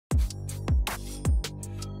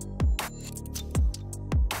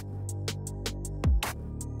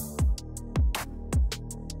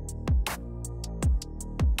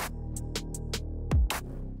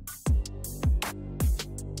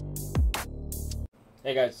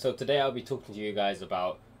Hey guys, so today I'll be talking to you guys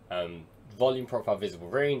about volume profile visible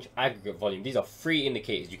range, aggregate volume. These are free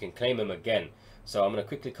indicators. You can claim them again. So I'm going to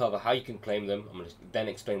quickly cover how you can claim them. I'm going to then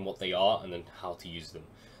explain what they are and then how to use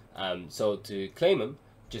them. So to claim them,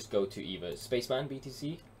 just go to either Spaceman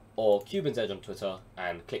BTC or Cuban's Edge on Twitter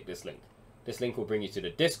and click this link. This link will bring you to the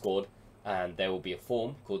Discord, and there will be a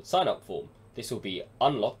form called sign up form. This will be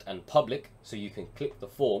unlocked and public, so you can click the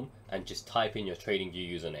form and just type in your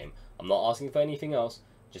TradingView username. I'm not asking for anything else.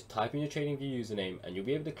 Just type in your TradingView username and you'll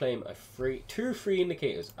be able to claim two free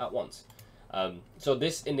indicators at once. So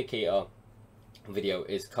this indicator video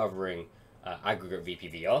is covering aggregate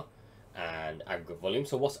VPVR and aggregate volume.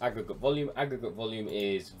 So what's aggregate volume? Aggregate volume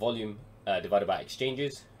is volume divided by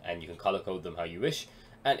exchanges, and you can color code them how you wish.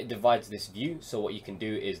 And it divides this view. So what you can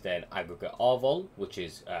do is then aggregate RVol, which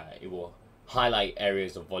is it will highlight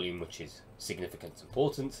areas of volume which is significant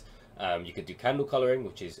importance. You could do candle coloring,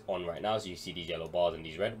 which is on right now, so you see these yellow bars and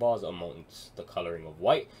these red bars amongst the coloring of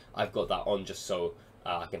white. I've got that on just so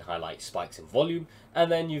I can highlight spikes in volume.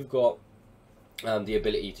 And then you've got the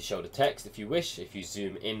ability to show the text if you wish. If you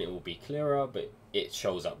zoom in, it will be clearer, but it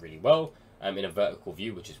shows up really well in a vertical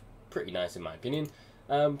view, which is pretty nice in my opinion.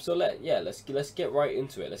 So let's get right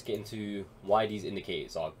into it. Let's get into why these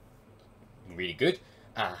indicators are really good,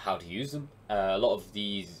 how to use them. A lot of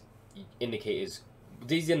these indicators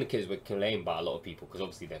were claimed by a lot of people because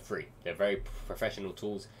obviously they're free. They're very professional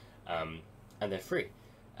tools, and they're free.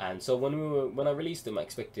 And so when I released them, I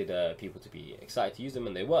expected people to be excited to use them,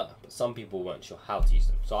 and they were. But some people weren't sure how to use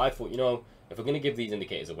them. So I thought, if we're going to give these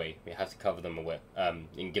indicators away, we have to cover them away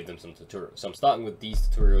and give them some tutorials. So I'm starting with these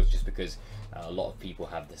tutorials just because a lot of people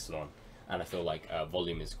have this on, and I feel like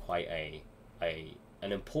volume is quite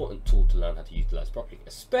an important tool to learn how to utilize properly,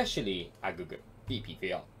 especially aggregate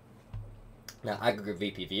VPVR. Now, aggregate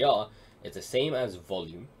VPVR is the same as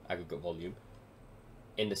aggregate volume,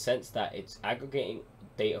 in the sense that it's aggregating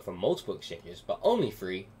data from multiple exchanges, but only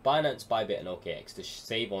free, Binance, Bybit, and OKX, to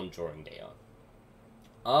save on drawing data.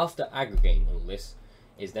 After aggregating all this,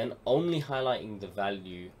 is then only highlighting the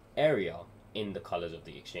value area in the colors of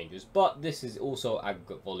the exchanges, but this is also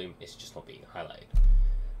aggregate volume, it's just not being highlighted.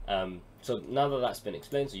 So now that that's been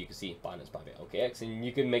explained, so you can see Binance, Bybit, OKX, and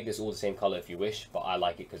you can make this all the same color if you wish, but I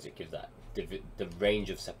like it because it gives that the range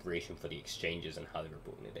of separation for the exchanges and how they're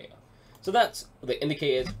reporting the data. So that's the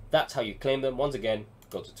indicators. That's how you claim them. Once again,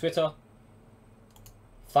 go to Twitter,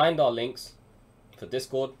 find our links for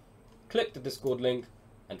Discord, click the Discord link,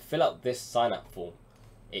 and fill out this sign up form.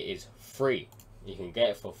 It is free. You can get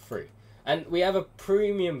it for free. And we have a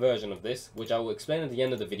premium version of this, which I will explain at the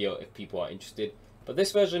end of the video if people are interested. But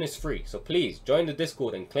this version is free, so please join the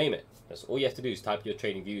Discord and claim it. That's all you have to do, is type your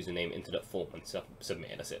TradingView username into that form and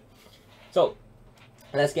submit it. That's it. So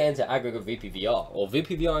let's get into aggregate VPVR, or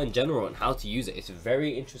VPVR in general, and how to use it. It's a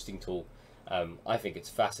very interesting tool. I think it's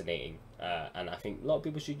fascinating, and I think a lot of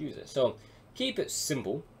people should use it. So keep it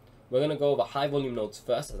simple. We're going to go over high volume nodes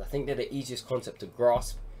first, as I think they're the easiest concept to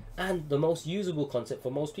grasp and the most usable concept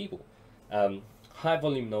for most people. High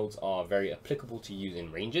volume nodes are very applicable to use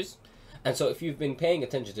in ranges. And so if you've been paying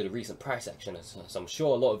attention to the recent price action, as I'm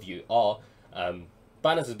sure a lot of you are,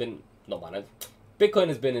 Bitcoin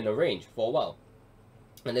has been in a range for a while.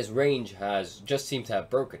 And this range has just seemed to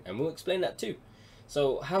have broken, and we'll explain that too.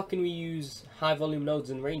 So how can we use high volume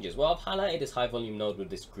nodes in ranges? Well, I've highlighted this high volume node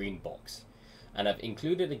with this green box, and I've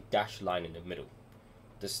included a dashed line in the middle.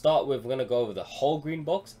 To start with, we're going to go over the whole green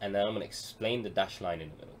box, and then I'm going to explain the dashed line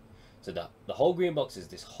in the middle. So the whole green box is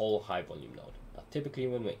this whole high volume node. Now, typically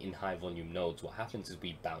when we're in high volume nodes, what happens is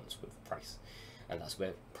we bounce with price, and that's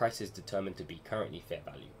where price is determined to be currently fair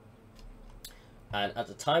value. And at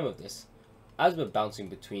the time of this, as we're bouncing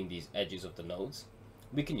between these edges of the nodes,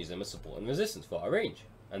 we can use them as support and resistance for our range.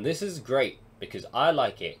 And this is great because I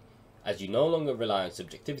like it, as you no longer rely on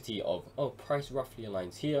subjectivity of, oh, price roughly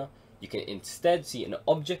aligns here. You can instead see an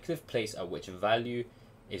objective place at which value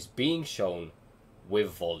is being shown with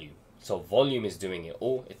volume. So volume is doing it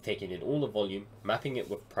all. It's taking in all the volume, mapping it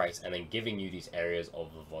with price, and then giving you these areas of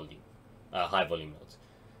the volume, high volume nodes.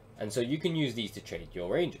 And so you can use these to trade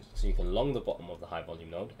your ranges. So you can long the bottom of the high volume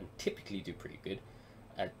node and typically do pretty good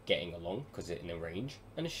at getting along because it's in a range,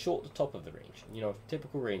 and short the top of the range.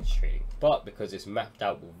 Typical range trading. But because it's mapped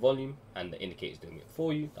out with volume and the indicator is doing it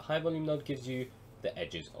for you, the high volume node gives you the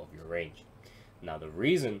edges of your range. Now the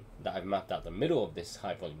reason that I've mapped out the middle of this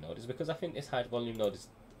high volume node is because I think this high volume node is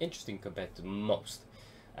interesting compared to most.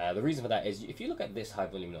 The reason for that is if you look at this high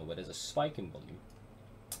volume node where there's a spike in volume,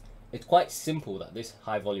 it's quite simple that this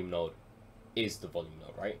high volume node is the volume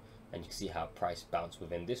node, right? And you can see how price bounced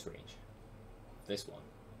within this range, this one.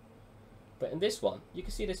 But in this one, you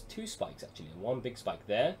can see there's two spikes actually. One big spike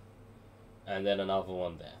there, and then another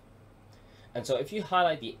one there. And so if you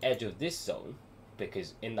highlight the edge of this zone,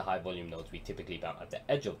 because in the high volume nodes we typically bounce at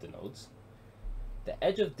the edge of the nodes, the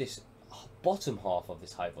edge of this bottom half of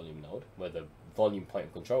this high volume node, where the volume point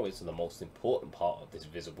of control is, so the most important part of this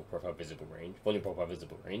visible profile visible range, volume profile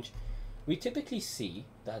visible range, we typically see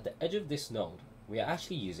that at the edge of this node we are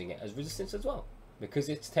actually using it as resistance as well, because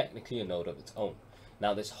it's technically a node of its own.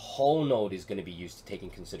 Now this whole node is going to be used to take in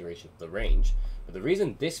consideration of the range, but the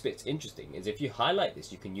reason this bit's interesting is if you highlight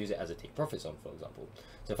this, you can use it as a take profit zone, for example.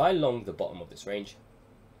 So if I long the bottom of this range,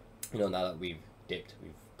 you know, now that we've dipped,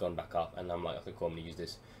 we've gone back up, and I'm like, okay, cool, I'm going to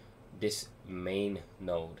use this main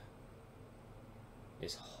node,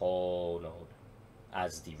 this whole node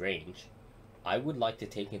as the range, I would like to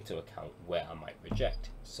take into account where I might reject,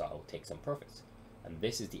 so I'll take some profits. And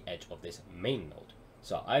this is the edge of this main node.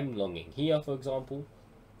 So I'm longing here, for example.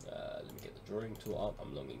 Let me get the drawing tool up.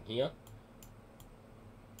 I'm longing here.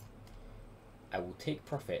 I will take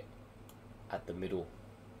profit at the middle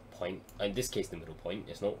point. In this case, the middle point.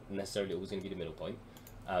 It's not necessarily always going to be the middle point.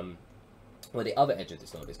 Where the other edge of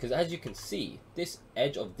this node is. Because as you can see, this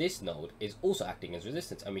edge of this node is also acting as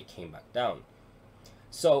resistance, and we came back down.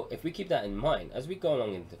 So if we keep that in mind, as we go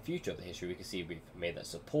along in the future of the history, we can see we've made that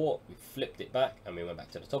support, we flipped it back, and we went back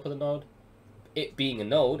to the top of the node. It being a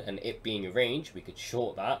node and it being a range, we could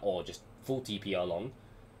short that or just full TPR long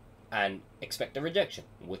and expect a rejection,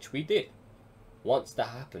 which we did. Once that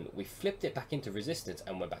happened, we flipped it back into resistance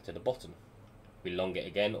and went back to the bottom. We long it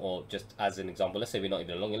again, or just as an example, let's say we're not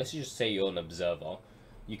even long it, let's just say you're an observer.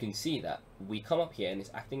 You can see that we come up here and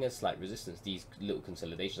it's acting as slight resistance, these little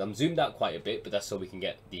consolidations. I'm zoomed out quite a bit, but that's so we can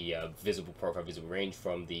get the visible profile, visible range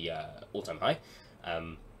from the all-time high.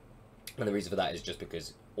 And the reason for that is just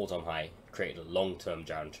because all-time high created a long-term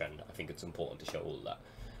downtrend. I think it's important to show all of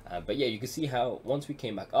that. But yeah, you can see how once we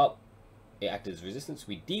came back up, it acted as resistance,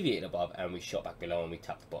 we deviated above, and we shot back below, and we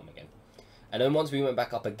tapped the bottom again. And then once we went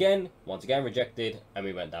back up again, once again rejected, and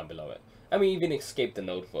we went down below it. And we even escaped the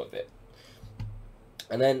node for a bit.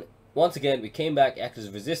 And then once again, we came back, acted as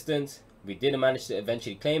resistance. We didn't manage to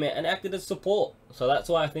eventually claim it, and acted as support. So that's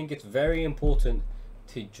why I think it's very important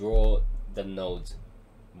to draw the nodes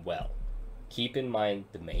well. Keep in mind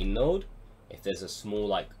the main node. If there's a small,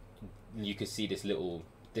 like, you can see this little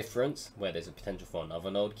difference where there's a potential for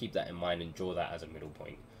another node, keep that in mind and draw that as a middle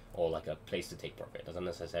point, or like a place to take profit. It doesn't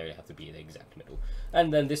necessarily have to be the exact middle.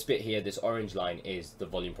 And then this bit here, this orange line, is the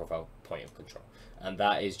volume profile point of control, and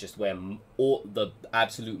that is just where all the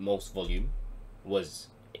absolute most volume was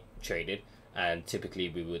traded. And typically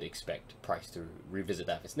we would expect price to revisit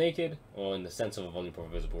that if it's naked, or in the sense of a volume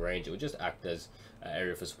profile visible range, it would just act as an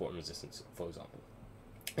area for support and resistance, for example.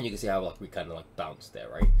 And you can see how like we kind of like bounced there,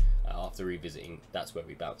 right? After revisiting, that's where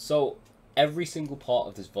we bounced. So every single part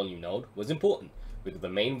of this volume node was important. We've got the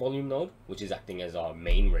main volume node, which is acting as our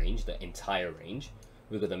main range, the entire range.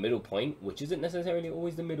 We've got the middle point, which isn't necessarily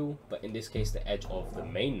always the middle, but in this case the edge of the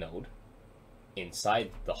main node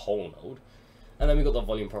inside the whole node. And then we got the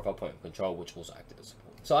volume profile point of control, which also acted as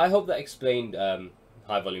support. So I hope that explained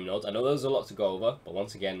high volume nodes. I know there's a lot to go over, but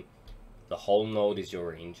once again, the whole node is your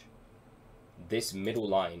range. This middle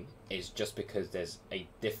line is just because there's a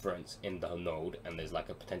difference in the node, and there's like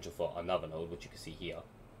a potential for another node, which you can see here,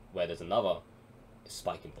 where there's another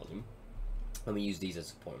spike in volume, and we use these as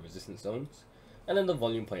support and resistance zones. And then the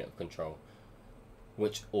volume point of control,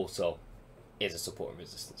 which also is a support and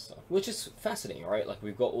resistance zone, which is fascinating, right? Like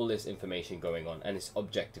we've got all this information going on, and it's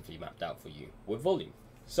objectively mapped out for you with volume.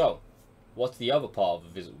 So what's the other part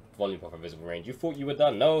of the volume profile visible range? You thought you were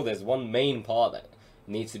done. No, there's one main part that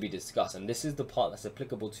needs to be discussed, and this is the part that's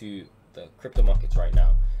applicable to the crypto markets right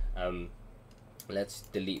now. Let's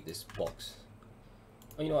delete this box.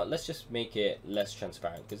 Oh, you know what, let's just make it less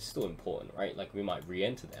transparent, because it's still important, right? Like we might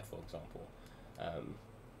re-enter there, for example,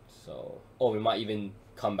 or we might even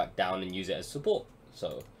come back down and use it as support.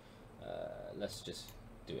 So let's just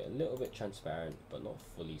do it a little bit transparent, but not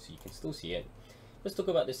fully, so you can still see it. Let's talk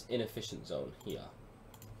about this inefficient zone here,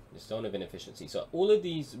 this zone of inefficiency. So all of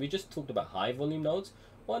these, we just talked about high volume nodes.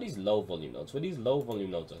 What are these low volume nodes? Well, these low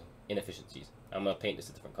volume nodes are inefficiencies. I'm going to paint this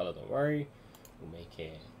a different color, don't worry. We'll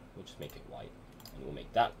just make it white, and we'll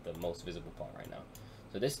make that the most visible part right now.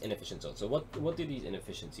 So this inefficient zone. So what do these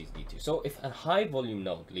inefficiencies lead to? So if a high volume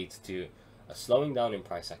node leads to a slowing down in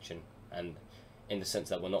price action, and in the sense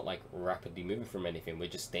that we're not like rapidly moving from anything, we're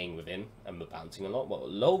just staying within and we're bouncing a lot. Well,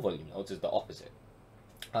 low volume nodes is the opposite.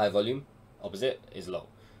 High volume, opposite is low.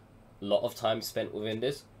 A lot of time spent within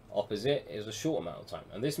this, opposite is a short amount of time,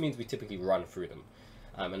 and this means we typically run through them.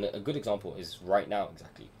 And a good example is right now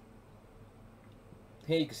exactly.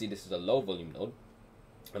 Here you can see this is a low volume node,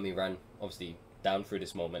 and we ran obviously down through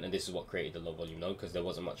this moment, and this is what created the low volume node, because there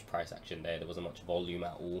wasn't much price action there wasn't much volume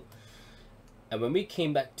at all. And when we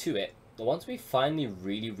came back to it, once we finally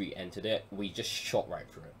really re-entered it, we just shot right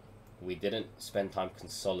through it. We didn't spend time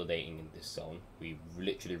consolidating in this zone. We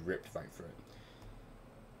literally ripped right through it.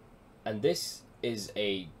 And this is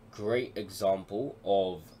a great example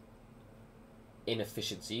of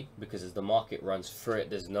inefficiency, because as the market runs through it,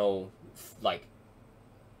 there's no like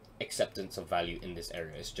acceptance of value in this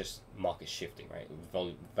area. It's just market shifting, right?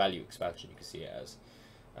 Value expansion, you can see it as.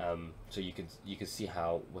 So you can see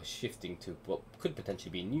how we're shifting to what could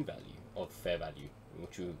potentially be new value or fair value,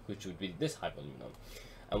 which would be this high volume node.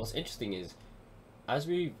 And what's interesting is, as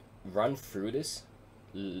we run through this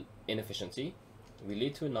inefficiency, we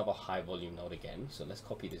lead to another high volume node again. So let's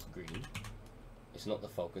copy this green. It's not the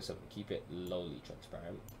focus, so we keep it lowly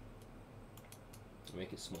transparent.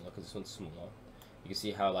 Make it smaller because this one's smaller. You can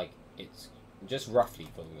see how like it's just roughly,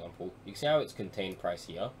 for example, you can see how it's contained price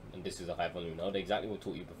here, and this is a high volume node. Exactly what I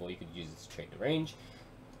taught you before. You could use it to trade the range.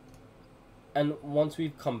 And once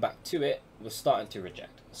we've come back to it, we're starting to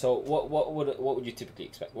reject. So what would you typically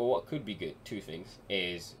expect? Well, what could be good, two things,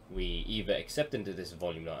 is we either accept into this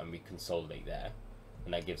volume node and we consolidate there,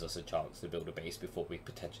 and that gives us a chance to build a base before we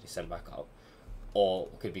potentially send back up. Or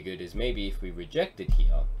what could be good is maybe if we reject it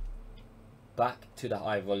here, back to the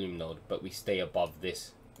high volume node, but we stay above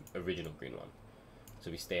this original green one.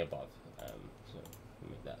 So we stay above. So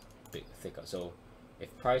make that a bit thicker. So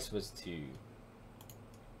if price was to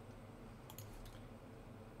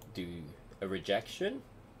do a rejection,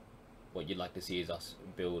 what you'd like to see is us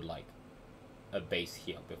build like a base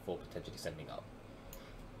here before potentially sending up.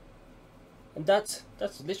 And that's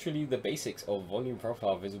literally the basics of volume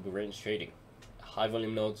profile visible range trading. High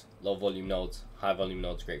volume nodes, low volume nodes. High volume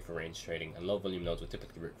nodes great for range trading, and low volume nodes will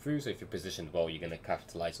typically rip through. So if you're positioned well, you're going to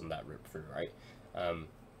capitalize on that rip through, right? I'm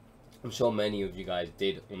sure many of you guys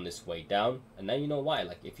did on this way down, and now you know why.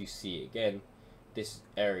 Like if you see again, this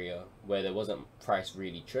area where there wasn't price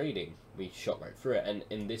really trading, we shot right through it. And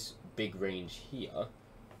in this big range here,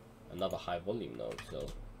 another high volume node. So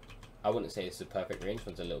I wouldn't say it's a perfect range,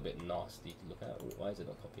 but it's a little bit nasty to look at. Ooh, why is it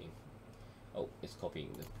not copying? Oh, it's copying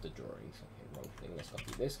the drawings. Okay, wrong thing. Let's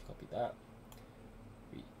copy this, copy that.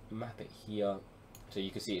 We map it here. So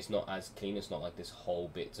you can see it's not as clean. It's not like this whole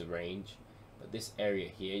bit's of range. But this area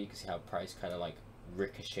here, you can see how price kind of like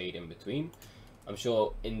ricocheted in between. I'm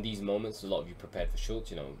sure in these moments, a lot of you prepared for shorts.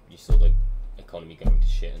 You know, you saw the economy going to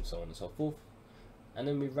shit and so on and so forth. And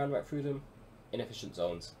then we ran right through them. Inefficient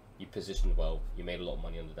zones. You positioned well. You made a lot of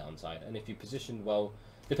money on the downside. And if you positioned well,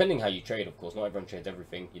 depending how you trade, of course, not everyone trades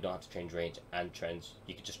everything. You don't have to change range and trends.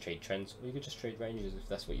 You could just trade trends, or you could just trade ranges if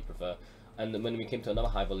that's what you prefer. And then when we came to another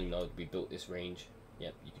high volume node, we built this range.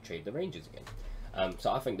 Yep, you could trade the ranges again.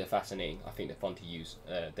 So I think they're fascinating. I think they're fun to use.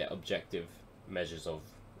 They're objective measures of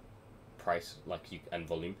price, and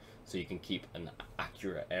volume, so you can keep an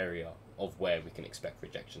accurate area of where we can expect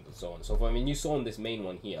rejections and so on and so forth. I mean, you saw on this main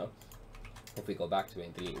one here. If we go back to it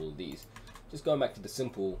and delete all of these, just going back to the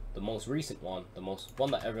simple, the most recent one,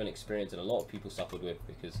 one that everyone experienced and a lot of people suffered with,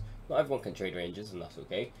 because not everyone can trade ranges, and that's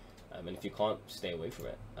okay. And if you can't, stay away from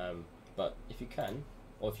it. But if you can,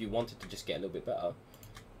 or if you wanted to just get a little bit better,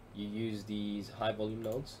 you use these high volume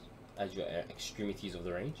nodes as your extremities of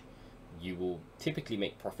the range. You will typically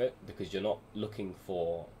make profit because you're not looking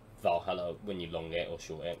for Valhalla when you long it or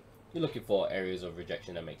short it. You're looking for areas of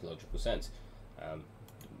rejection that make logical sense.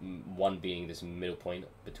 One being this middle point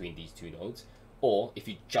between these two nodes, or if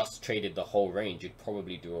you just traded the whole range, you'd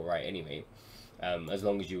probably do alright anyway, as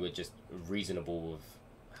long as you were just reasonable with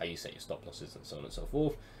how you set your stop losses and so on and so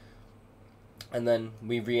forth. And then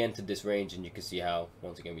we re-entered this range, and you can see how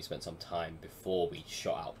once again we spent some time before we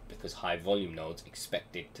shot out, because high volume nodes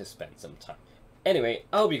expected to spend some time. Anyway,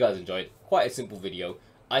 I hope you guys enjoyed. Quite a simple video.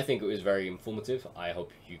 I think it was very informative. I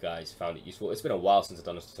hope you guys found it useful. It's been a while since I've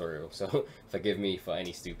done a tutorial, so forgive me for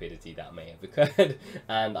any stupidity that may have occurred.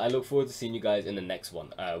 And I look forward to seeing you guys in the next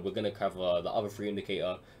one. We're going to cover the other free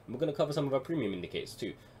indicator, and we're going to cover some of our premium indicators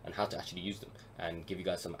too, and how to actually use them, and give you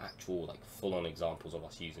guys some actual full-on examples of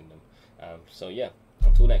us using them. So yeah,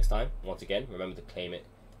 until next time, once again, remember to claim it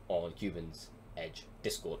on Cuban's Edge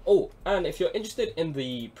Discord. Oh, and if you're interested in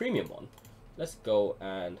the premium one, let's go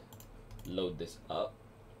and load this up.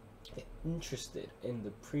 Interested in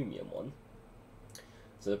the premium one.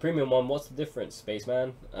 So the premium one, what's the difference,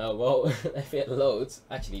 Spaceman? Well, if it loads,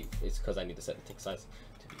 actually it's because I need to set the tick size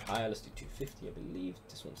to be higher. Let's do 250. I believe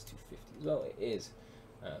this one's 250 as well. It is.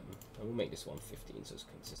 And we'll make this one 15 so it's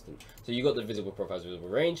consistent. So you got the visible profiles, visible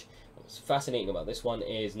range. What's fascinating about this one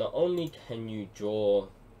is not only can you draw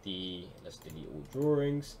let's delete all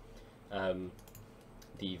drawings,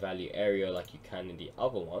 the value area like you can in the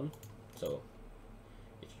other one. So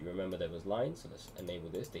if you remember, there was lines, so let's enable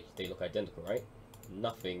this. They look identical, right?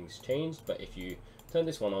 Nothing's changed. But if you turn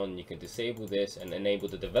this one on, you can disable this and enable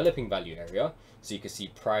the developing value area, so you can see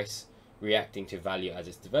price reacting to value as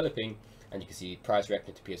it's developing, and you can see price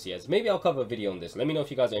reacting to POC as. Maybe I'll cover a video on this. Let me know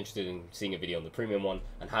if you guys are interested in seeing a video on the premium one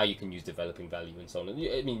and how you can use developing value and so on.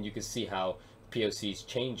 I mean, you can see how POC is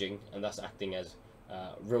changing, and that's acting as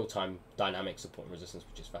real-time dynamic support and resistance,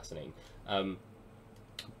 which is fascinating.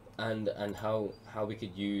 And how we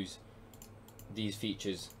could use these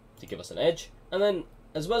features to give us an edge. And then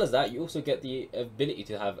as well as that, you also get the ability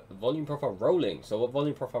to have volume profile rolling. So what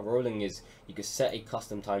volume profile rolling is, you could set a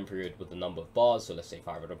custom time period with the number of bars. So let's say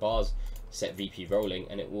 500 bars, set VP rolling,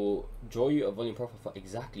 and it will draw you a volume profile for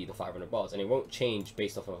exactly the 500 bars, and it won't change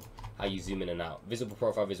based off of how you zoom in and out. Visible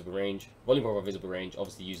profile, visible range, volume profile, visible range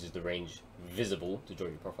obviously uses the range visible to draw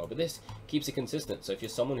your profile, but this keeps it consistent. So if you're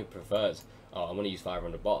someone who prefers, oh, I want to use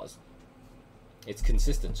 500 bars, it's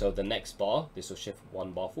consistent. So the next bar, this will shift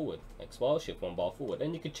 1 bar forward, next bar shift 1 bar forward,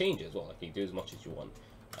 and you can change it as well. Like, you can do as much as you want.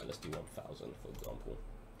 Let's do 1000 for example,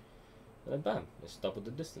 and then bam, it's double the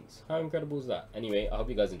distance. How incredible is that? Anyway, I hope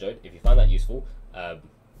you guys enjoyed. If you found that useful,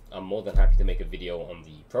 I'm more than happy to make a video on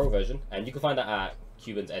the pro version, and you can find that at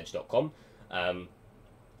cubansedge.com.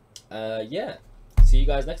 Yeah, see you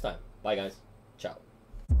guys next time. Bye guys, ciao.